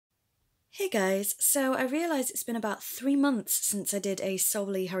Hey guys, so I realise it's been about 3 months since I did a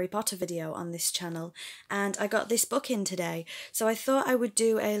solely Harry Potter video on this channel, and I got this book in today, so I thought I would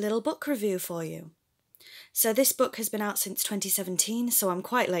do a little book review for you. So this book has been out since 2017, so I'm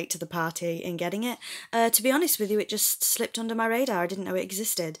quite late to the party in getting it. To be honest with you, it just slipped under my radar, I didn't know it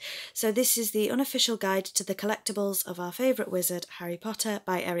existed. So this is the unofficial guide to the collectibles of our favourite wizard, Harry Potter,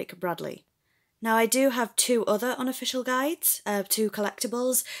 by Eric Bradley. Now I do have two other unofficial guides, two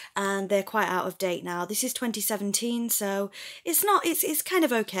collectibles, and they're quite out of date now. This is 2017, so it's kind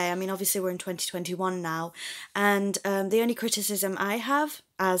of okay. I mean, obviously we're in 2021 now, and the only criticism I have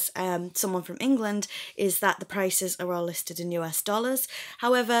as someone from England is that the prices are all listed in US dollars.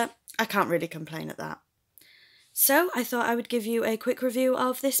 However, I can't really complain at that. So I thought I would give you a quick review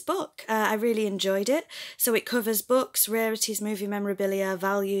of this book. I really enjoyed it. So it covers books, rarities, movie memorabilia,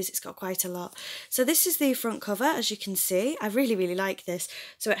 values. It's got quite a lot. So this is the front cover, as you can see. I really like this.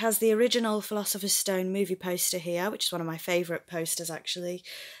 So it has the original Philosopher's Stone movie poster here, which is one of my favourite posters actually.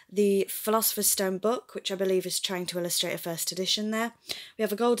 The Philosopher's Stone book, which I believe is trying to illustrate a first edition there. We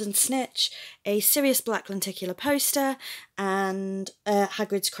have a golden snitch, a Sirius Black lenticular poster, and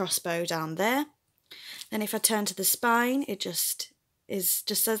Hagrid's crossbow down there. Then if I turn to the spine, it just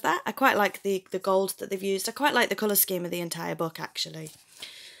says that. I quite like the gold that they've used. I quite like the colour scheme of the entire book, actually.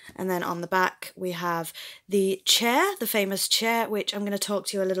 And then on the back, we have the chair, the famous chair, which I'm going to talk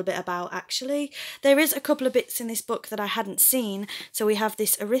to you a little bit about, actually. There is a couple of bits in this book that I hadn't seen. So we have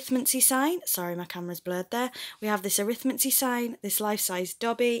this arithmancy sign. Sorry, my camera's blurred there. We have this arithmancy sign, this life-size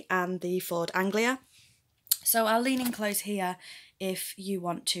Dobby, and the Ford Anglia. So I'll lean in close here if you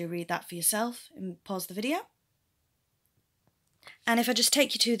want to read that for yourself and pause the video. And if I just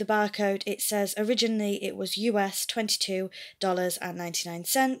take you to the barcode, it says originally it was US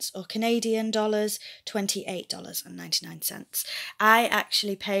 $22.99 or Canadian dollars $28.99. I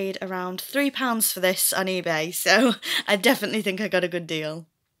actually paid around £3 for this on eBay, so I definitely think I got a good deal.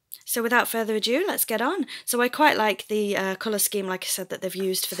 So without further ado, let's get on. So I quite like the colour scheme, like I said, that they've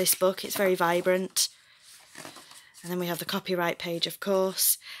used for this book. It's very vibrant. And then we have the copyright page, of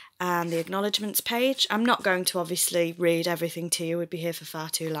course, and the acknowledgements page. I'm not going to obviously read everything to you, we'd be here for far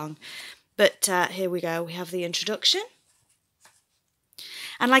too long. But here we go, we have the introduction.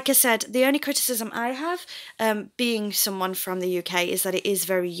 And like I said, the only criticism I have, being someone from the UK, is that it is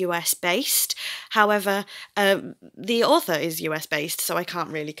very US based. However, the author is US based, so I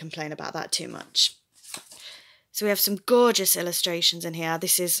can't really complain about that too much. So we have some gorgeous illustrations in here.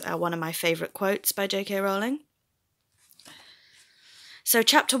 This is one of my favourite quotes by J.K. Rowling. So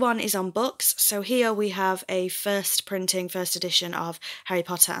chapter 1 is on books. So here we have a first edition of Harry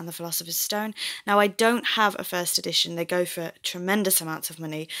Potter and the Philosopher's Stone. Now I don't have a first edition, they go for tremendous amounts of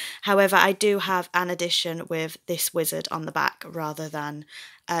money. However, I do have an edition with this wizard on the back rather than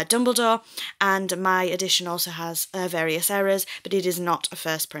Dumbledore, and my edition also has various errors, but it is not a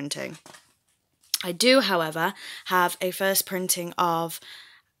first printing. I do, however, have a first printing of,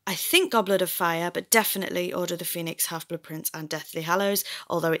 I think, Goblet of Fire, but definitely Order of the Phoenix, Half-Blood Prince and Deathly Hallows,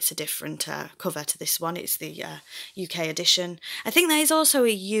 although it's a different cover to this one. It's the UK edition. I think there is also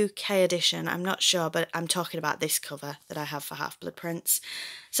a UK edition, I'm not sure, but I'm talking about this cover that I have for Half-Blood Prince.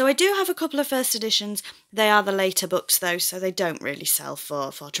 So I do have a couple of first editions. They are the later books though, so they don't really sell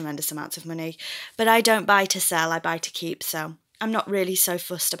for tremendous amounts of money. But I don't buy to sell, I buy to keep, so I'm not really so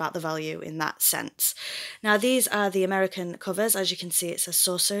fussed about the value in that sense. Now these are the American covers. As you can see, it says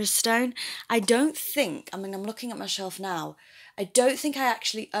Sorcerer's Stone. I don't think, I mean, I'm looking at my shelf now, I don't think I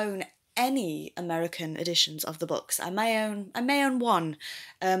actually own any American editions of the books. I may own one,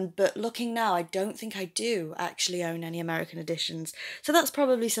 but looking now, I don't think I do actually own any American editions. So that's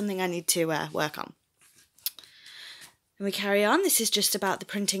probably something I need to work on. And we carry on. This is just about the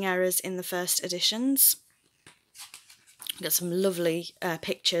printing errors in the first editions. Got some lovely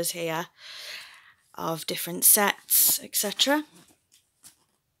pictures here of different sets, etc.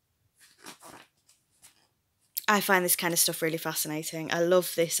 I find this kind of stuff really fascinating. I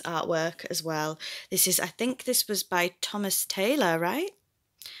love this artwork as well. This is, I think this was by Thomas Taylor, right?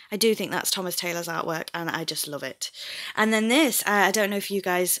 I do think that's Thomas Taylor's artwork, and I just love it. And then this, I don't know if you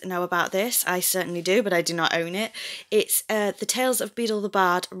guys know about this. I certainly do, but I do not own it. It's The Tales of Beedle the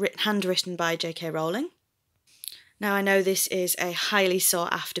Bard, handwritten by J.K. Rowling. Now, I know this is a highly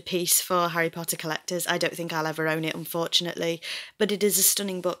sought-after piece for Harry Potter collectors. I don't think I'll ever own it, unfortunately, but it is a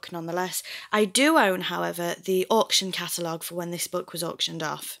stunning book nonetheless. I do own, however, the auction catalogue for when this book was auctioned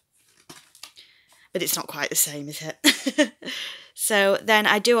off. but it's not quite the same, is it? So then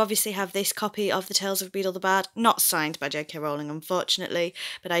I do obviously have this copy of The Tales of Beedle the Bard, not signed by J.K. Rowling, unfortunately,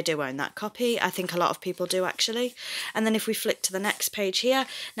 but I do own that copy. I think a lot of people do, actually. And then if we flick to the next page here,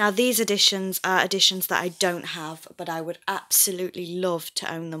 now these editions are editions that I don't have, but I would absolutely love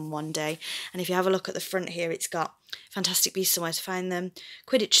to own them one day. And if you have a look at the front here, it's got Fantastic Beasts, Somewhere to Find Them,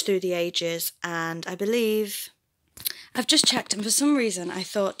 Quidditch Through the Ages, and I believe... I've just checked, and for some reason I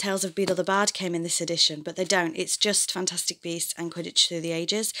thought Tales of Beedle the Bard came in this edition, but they don't. It's just Fantastic Beasts and Quidditch Through the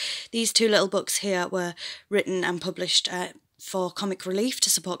Ages. These two little books here were written and published for Comic Relief, to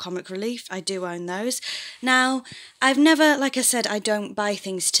support Comic Relief. I do own those. Now, I've never, like I said, I don't buy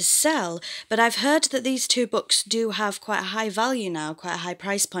things to sell, but I've heard that these two books do have quite a high value now, quite a high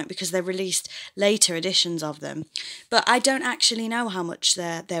price point, because they released later editions of them. But I don't actually know how much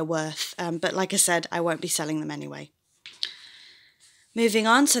they're worth, but like I said, I won't be selling them anyway. Moving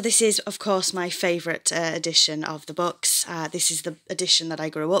on, so this is, of course, my favourite edition of the books. This is the edition that I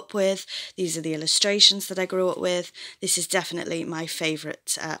grew up with. These are the illustrations that I grew up with. This is definitely my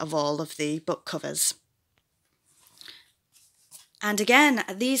favourite of all of the book covers. And again,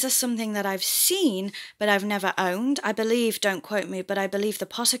 these are something that I've seen, but I've never owned. I believe, don't quote me, but I believe the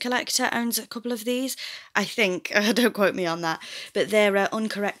Potter Collector owns a couple of these. I think, don't quote me on that. But they're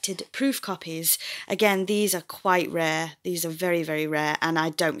uncorrected proof copies. Again, these are quite rare. These are very, very rare, and I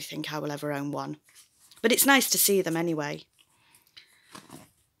don't think I will ever own one. But it's nice to see them anyway.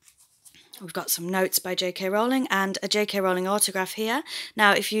 We've got some notes by J.K. Rowling and a J.K. Rowling autograph here.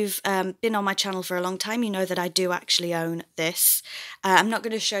 Now, if you've been on my channel for a long time, you know that I do actually own this. I'm not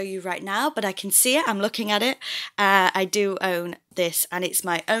going to show you right now, but I can see it. I'm looking at it. I do own this, and it's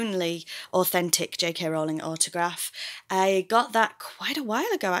my only authentic J.K. Rowling autograph. I got that quite a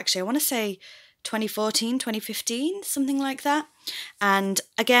while ago, actually. I want to say 2014, 2015, something like that. And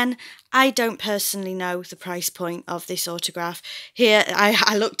again, I don't personally know the price point of this autograph. Here,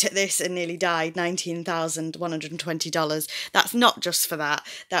 I looked at this and nearly died, $19,120. That's not just for that.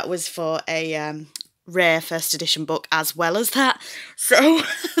 That was for a rare first edition book as well as that. So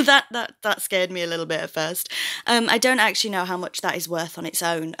that scared me a little bit at first. I don't actually know how much that is worth on its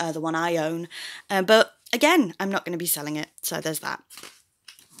own, the one I own. But again, I'm not going to be selling it. So there's that.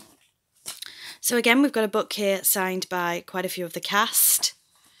 So again, we've got a book here signed by quite a few of the cast.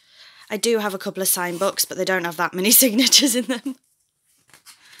 I do have a couple of signed books, but they don't have that many signatures in them.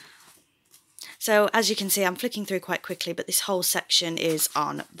 So as you can see, I'm flicking through quite quickly, but this whole section is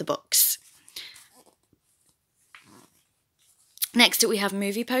on the books. Next up, we have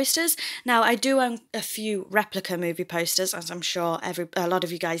movie posters. Now, I do own a few replica movie posters, as I'm sure a lot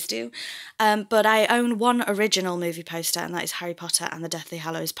of you guys do. But I own one original movie poster, and that is Harry Potter and the Deathly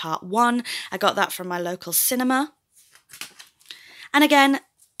Hallows Part 1. I got that from my local cinema. And again,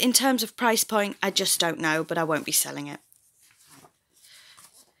 in terms of price point, I just don't know, but I won't be selling it.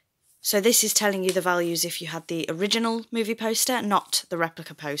 So this is telling you the values if you had the original movie poster, not the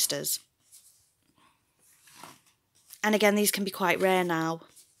replica posters. And again, these can be quite rare now,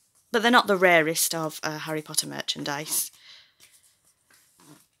 but they're not the rarest of Harry Potter merchandise.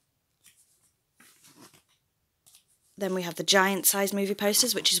 Then we have the giant size movie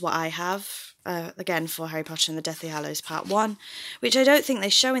posters, which is what I have, again for Harry Potter and the Deathly Hallows Part 1, which I don't think they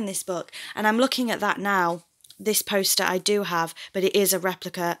show in this book. And I'm looking at that now. This poster I do have, but it is a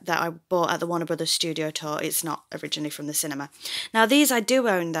replica that I bought at the Warner Brothers studio tour. It's not originally from the cinema. Now these I do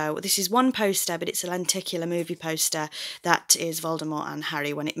own though. This is one poster, but it's a lenticular movie poster that is Voldemort and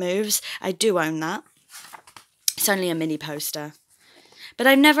Harry when it moves. I do own that. It's only a mini poster. But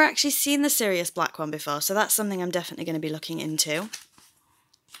I've never actually seen the Sirius Black one before, so that's something I'm definitely going to be looking into.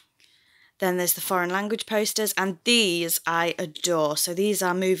 Then there's the foreign language posters, and these I adore. So these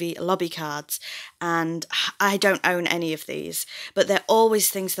are movie lobby cards, and I don't own any of these, but they're always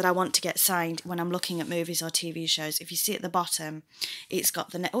things that I want to get signed when I'm looking at movies or TV shows. If you see at the bottom, it's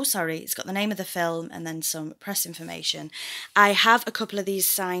got the it's got the name of the film and then some press information. I have a couple of these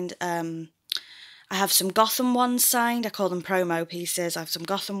signed. I have some Gotham ones signed. I call them promo pieces. I have some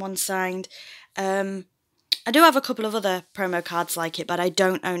Gotham ones signed. I do have a couple of other promo cards like it, but I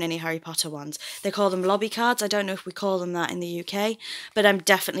don't own any Harry Potter ones. They call them lobby cards. I don't know if we call them that in the UK, but I'm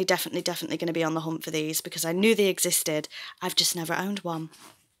definitely going to be on the hunt for these because I knew they existed. I've just never owned one.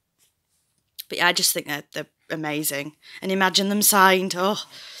 But yeah, I just think they're amazing. And imagine them signed. Oh.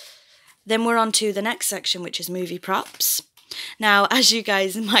 Then we're on to the next section, which is movie props. Now, as you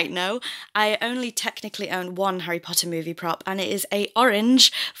guys might know, I only technically own one Harry Potter movie prop, and it is a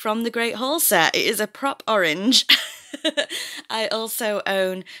orange from the Great Hall set. It is a prop orange. I also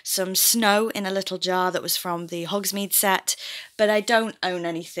own some snow in a little jar that was from the Hogsmeade set, but I don't own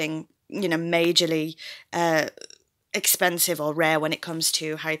anything, majorly expensive or rare when it comes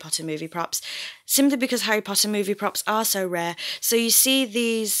to Harry Potter movie props, simply because Harry Potter movie props are so rare. So you see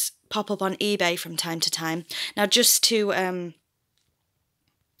these pop up on eBay from time to time. Now, just to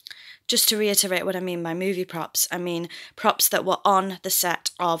reiterate what I mean by movie props, I mean props that were on the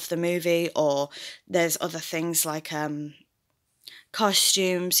set of the movie, or there's other things like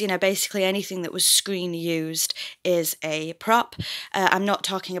costumes, basically anything that was screen used is a prop. I'm not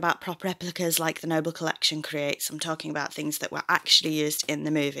talking about prop replicas like the Noble Collection creates. I'm talking about things that were actually used in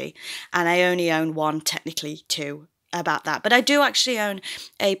the movie. And I only own one, technically two, about that. But I do actually own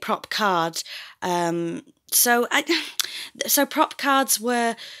a prop card. So prop cards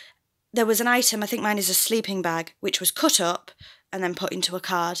were, there was an item, I think mine is a sleeping bag, which was cut up and then put into a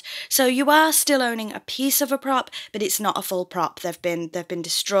card. So you are still owning a piece of a prop, but it's not a full prop. They've been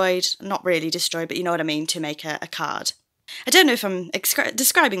destroyed, not really destroyed, but you know what I mean, to make a card. I don't know if I'm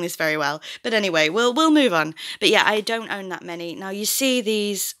describing this very well, but anyway, we'll move on. But yeah, I don't own that many. Now you see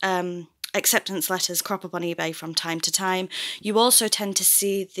these acceptance letters crop up on eBay from time to time. You also tend to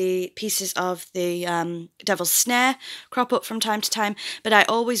see the pieces of the Devil's Snare crop up from time to time, but I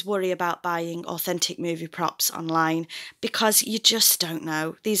always worry about buying authentic movie props online because you just don't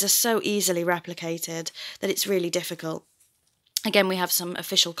know. These are so easily replicated that it's really difficult. Again, we have some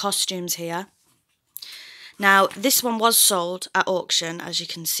official costumes here. Now, this one was sold at auction, as you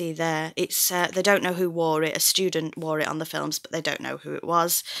can see there. It's they don't know who wore it. A student wore it on the films, but they don't know who it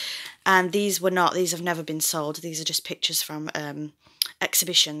was. And these have never been sold. These are just pictures from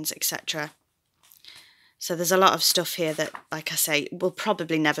exhibitions, etc. So there's a lot of stuff here that, like I say, will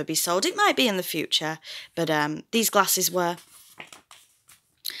probably never be sold. It might be in the future, but these glasses were.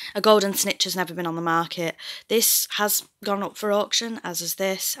 A golden snitch has never been on the market. This has gone up for auction, as is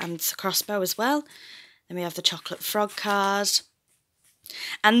this, and it's a crossbow as well. Then we have the chocolate frog card.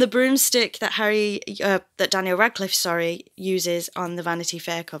 And the broomstick that Daniel Radcliffe, uses on the Vanity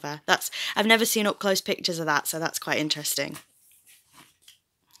Fair cover. I've never seen up close pictures of that, so that's quite interesting.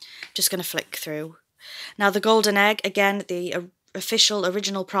 Just going to flick through. Now the golden egg, again, the official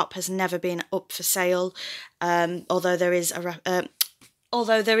original prop has never been up for sale, although there is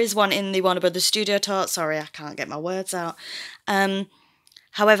one in the Warner Brothers studio tour. Sorry, I can't get my words out.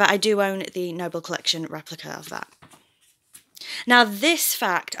 However, I do own the Noble Collection replica of that. Now, this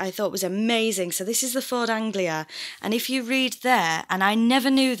fact I thought was amazing. So this is the Ford Anglia. And if you read there, and I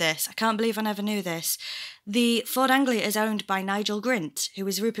never knew this, I can't believe I never knew this, the Ford Anglia is owned by Nigel Grint, who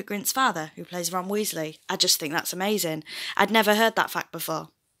is Rupert Grint's father, who plays Ron Weasley. I just think that's amazing. I'd never heard that fact before.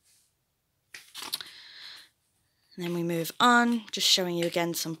 And then we move on, just showing you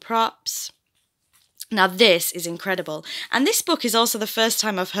again some props. Now this is incredible, and this book is also the first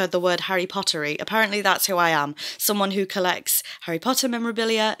time I've heard the word Harry Pottery. Apparently that's who I am. Someone who collects Harry Potter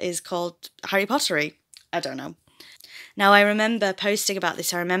memorabilia is called Harry Pottery. I don't know. Now I remember posting about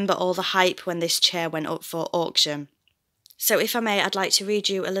this, I remember all the hype when this chair went up for auction. So if I may, I'd like to read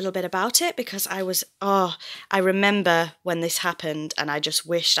you a little bit about it because I remember when this happened and I just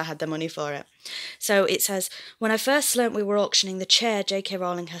wished I had the money for it. So it says, when I first learnt we were auctioning the chair J.K.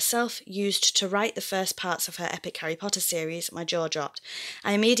 Rowling herself used to write the first parts of her epic Harry Potter series, my jaw dropped.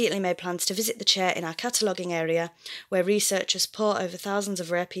 I immediately made plans to visit the chair in our cataloguing area, where researchers pore over thousands of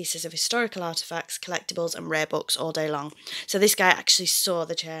rare pieces of historical artefacts, collectibles and rare books all day long. So this guy actually saw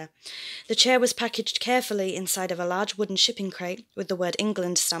the chair. The chair was packaged carefully inside of a large wooden shipping crate with the word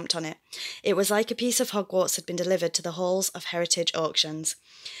England stamped on it. It was like a piece of Hogwarts had been delivered to the halls of heritage auctions.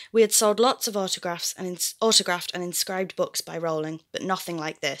 We had sold lots of autographed and inscribed books by Rowling, but nothing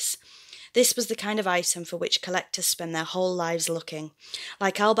like this. This was the kind of item for which collectors spend their whole lives looking,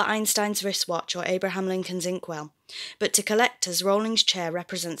 like Albert Einstein's wristwatch or Abraham Lincoln's inkwell. But to collectors, Rowling's chair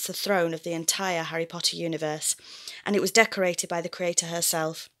represents the throne of the entire Harry Potter universe, and it was decorated by the creator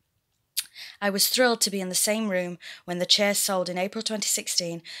herself. I was thrilled to be in the same room when the chair sold in April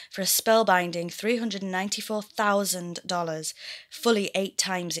 2016 for a spellbinding $394,000, fully 8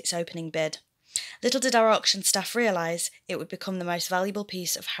 times its opening bid. Little did our auction staff realise it would become the most valuable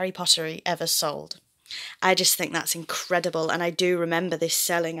piece of Harry Pottery ever sold. I just think that's incredible, and I do remember this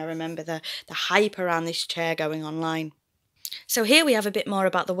selling. I remember the hype around this chair going online. So here we have a bit more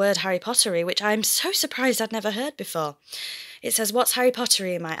about the word Harry Pottery, which I'm so surprised I'd never heard before. It says, "What's Harry Potter,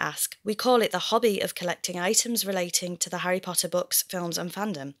 you might ask? We call it the hobby of collecting items relating to the Harry Potter books, films and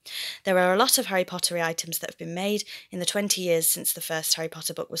fandom. There are a lot of Harry Potter items that have been made in the 20 years since the first Harry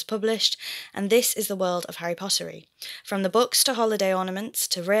Potter book was published, and this is the world of Harry Pottery. From the books to holiday ornaments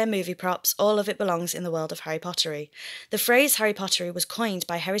to rare movie props, all of it belongs in the world of Harry Pottery. The phrase Harry Pottery was coined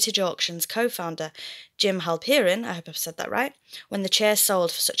by Heritage Auctions co-founder Jim Halperin, I hope I've said that right, when the chair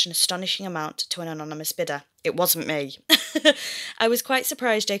sold for such an astonishing amount to an anonymous bidder. It wasn't me. I was quite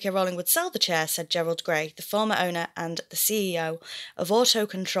surprised J.K. Rowling would sell the chair," said Gerald Gray, the former owner and the CEO of Auto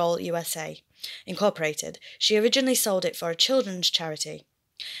Control USA Incorporated. She originally sold it for a children's charity.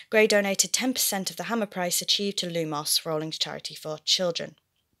 Gray donated 10% of the hammer price achieved to Lumos, Rowling's charity for children.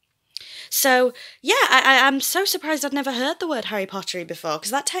 So, yeah, I'm so surprised I'd never heard the word Harry Pottery before,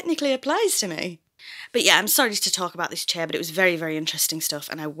 because that technically applies to me. But yeah, I'm sorry to talk about this chair, but it was very, very interesting stuff,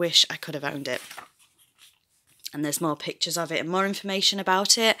 and I wish I could have owned it. And there's more pictures of it and more information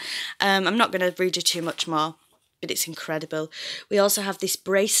about it. I'm not going to read you too much more, but it's incredible. We also have this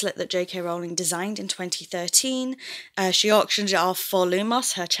bracelet that J.K. Rowling designed in 2013. She auctioned it off for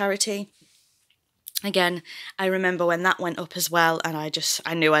Lumos, her charity. Again, I remember when that went up as well, and I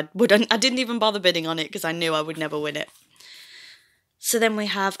knew I didn't even bother bidding on it because I knew I would never win it. So then we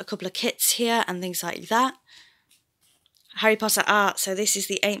have a couple of kits here and things like that. Harry Potter art, so this is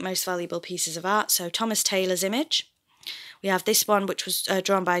the 8 most valuable pieces of art. So Thomas Taylor's image. We have this one, which was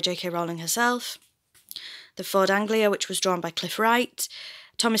drawn by J.K. Rowling herself. The Ford Anglia, which was drawn by Cliff Wright.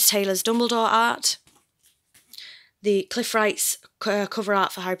 Thomas Taylor's Dumbledore art. The Cliff Wright's cover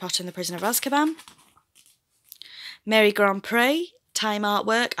art for Harry Potter and the Prisoner of Azkaban. Mary Grandpré, time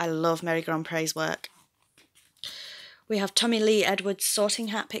artwork. I love Mary Grandpré's work. We have Tommy Lee Edwards' sorting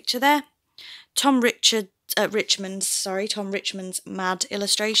hat picture there. Tom Richmond's Mad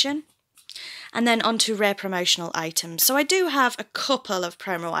illustration. And then on to rare promotional items. So I do have a couple of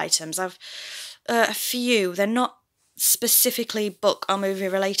promo items. I've a few. They're not specifically book or movie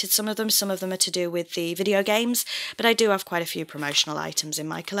related, some of them are to do with the video games, but I do have quite a few promotional items in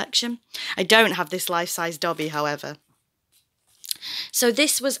my collection. I don't have this life-size Dobby, however. So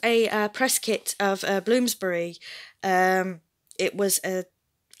this was a press kit of Bloomsbury. It was a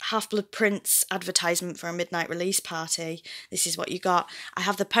Half-Blood Prince advertisement for a midnight release party. This is what you got. I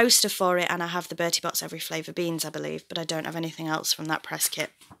have the poster for it, and I have the Bertie Bott's Every Flavour beans, I believe, but I don't have anything else from that press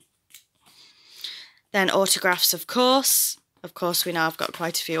kit. Then autographs, of course. Of course, we know I've got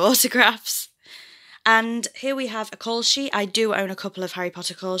quite a few autographs. And here we have a call sheet. I do own a couple of Harry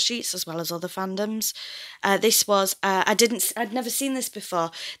Potter call sheets as well as other fandoms. This was, I'd never seen this before.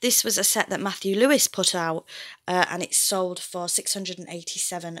 This was a set that Matthew Lewis put out, and it sold for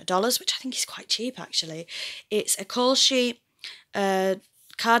 $687, which I think is quite cheap, actually. It's a call sheet,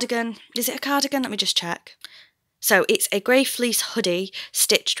 cardigan. Is it a cardigan? Let me just check. So it's a grey fleece hoodie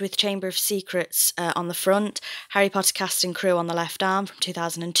stitched with Chamber of Secrets on the front, Harry Potter cast and crew on the left arm from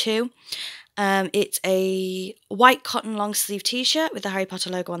 2002. It's a white cotton long sleeve t-shirt with the Harry Potter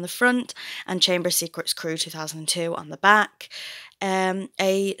logo on the front and Chamber of Secrets crew 2002 on the back.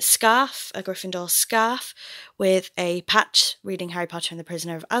 A scarf, a Gryffindor scarf with a patch reading Harry Potter and the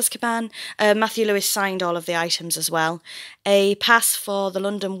Prisoner of Azkaban. Matthew Lewis signed all of the items as well. A pass for the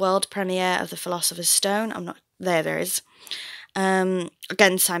London world premiere of The Philosopher's Stone. There is.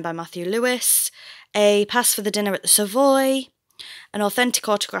 Again, signed by Matthew Lewis. A pass for the dinner at the Savoy. An authentic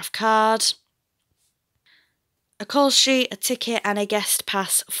autograph card. A call sheet, a ticket, and a guest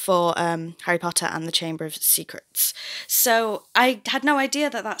pass for Harry Potter and the Chamber of Secrets. So I had no idea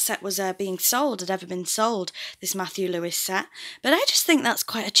that that set was being sold, had ever been sold, this Matthew Lewis set. But I just think that's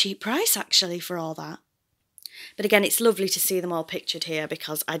quite a cheap price, actually, for all that. But again, it's lovely to see them all pictured here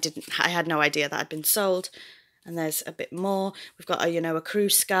because I had no idea that had been sold. And there's a bit more. We've got a crew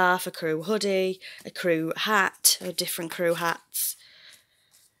scarf, a crew hoodie, a crew hat, or different crew hats.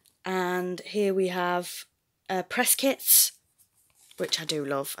 And here we have press kits, which I do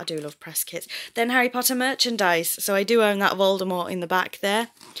love. I do love press kits. Then Harry Potter merchandise. So I do own that Voldemort in the back there.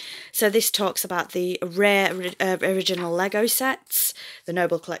 So this talks about the rare original Lego sets, the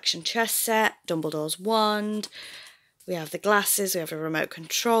Noble Collection chess set, Dumbledore's wand. We have the glasses. We have a remote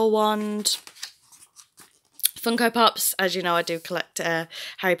control wand. Funko Pops, as you know, I do collect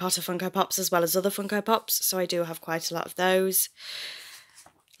Harry Potter Funko Pops as well as other Funko Pops, so I do have quite a lot of those.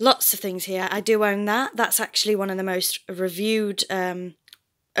 Lots of things here. I do own that. That's actually one of the most viewed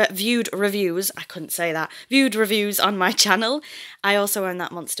reviews. I couldn't say that. Viewed reviews on my channel. I also own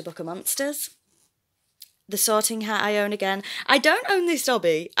that Monster Book of Monsters. The sorting hat I own again. I don't own this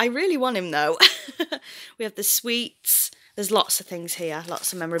Dobby. I really want him though. We have the sweets. There's lots of things here.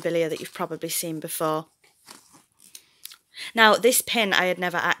 Lots of memorabilia that you've probably seen before. Now, this pin I had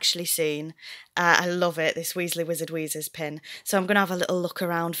never actually seen. I love it, this Weasley Wizard Wheezers pin. So I'm going to have a little look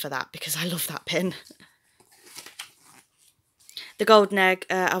around for that because I love that pin. The Golden Egg,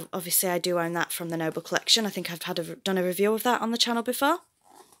 obviously I do own that from the Noble collection. I think I've done a review of that on the channel before.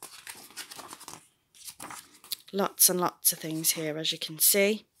 Lots and lots of things here, as you can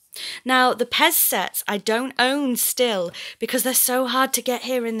see. Now, the Pez sets I don't own still because they're so hard to get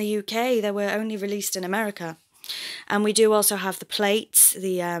here in the UK. They were only released in America. And we do also have the plates,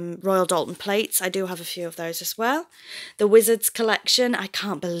 the Royal Dalton plates. I do have a few of those as well. The Wizards collection, I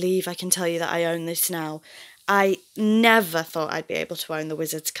can't believe I can tell you that I own this now. I never thought I'd be able to own the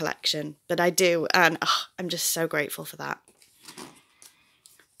Wizards collection, but I do, and I'm just so grateful for that.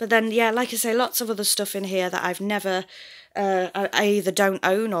 But then, yeah, like I say, lots of other stuff in here that I've never, I either don't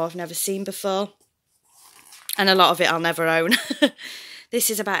own or I've never seen before. And a lot of it I'll never own. This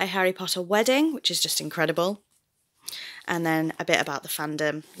is about a Harry Potter wedding, which is just incredible. And then a bit about the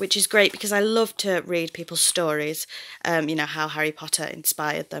fandom, which is great because I love to read people's stories, you know, how Harry Potter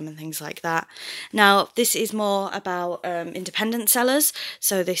inspired them and things like that. Now, this is more about independent sellers.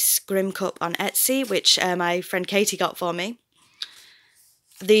 So this Grim Cup on Etsy, which my friend Katie got for me.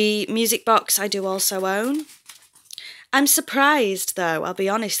 The music box I do also own. I'm surprised, though, I'll be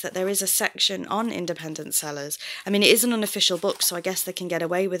honest, that there is a section on independent sellers. I mean, it is an unofficial book, so I guess they can get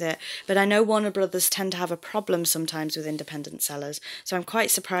away with it. But I know Warner Brothers tend to have a problem sometimes with independent sellers. So I'm quite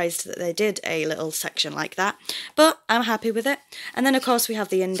surprised that they did a little section like that. But I'm happy with it. And then, of course, we have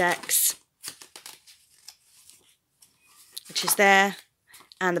the index, which is there.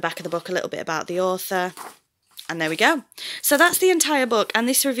 And the back of the book, a little bit about the author. And there we go. So that's the entire book, and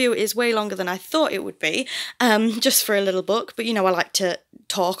this review is way longer than I thought it would be, just for a little book. But, you know, I like to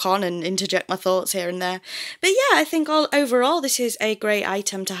talk on and interject my thoughts here and there. But yeah, I think overall this is a great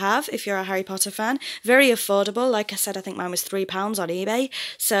item to have if you're a Harry Potter fan. Very affordable. Like I said, I think mine was £3 on eBay.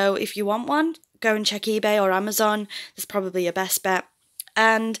 So if you want one, go and check eBay or Amazon. That's probably your best bet.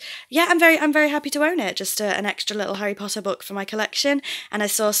 And yeah, I'm very happy to own it. Just an extra little Harry Potter book for my collection. And I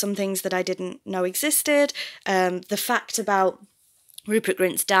saw some things that I didn't know existed. The fact about Rupert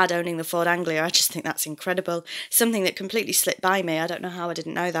Grint's dad owning the Ford Anglia, I just think that's incredible. Something that completely slipped by me. I don't know how I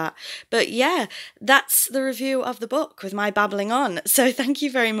didn't know that. But yeah, that's the review of the book with my babbling on. So thank you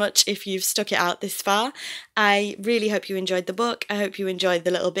very much if you've stuck it out this far. I really hope you enjoyed the book. I hope you enjoyed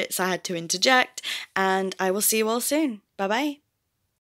the little bits I had to interject. And I will see you all soon. Bye-bye.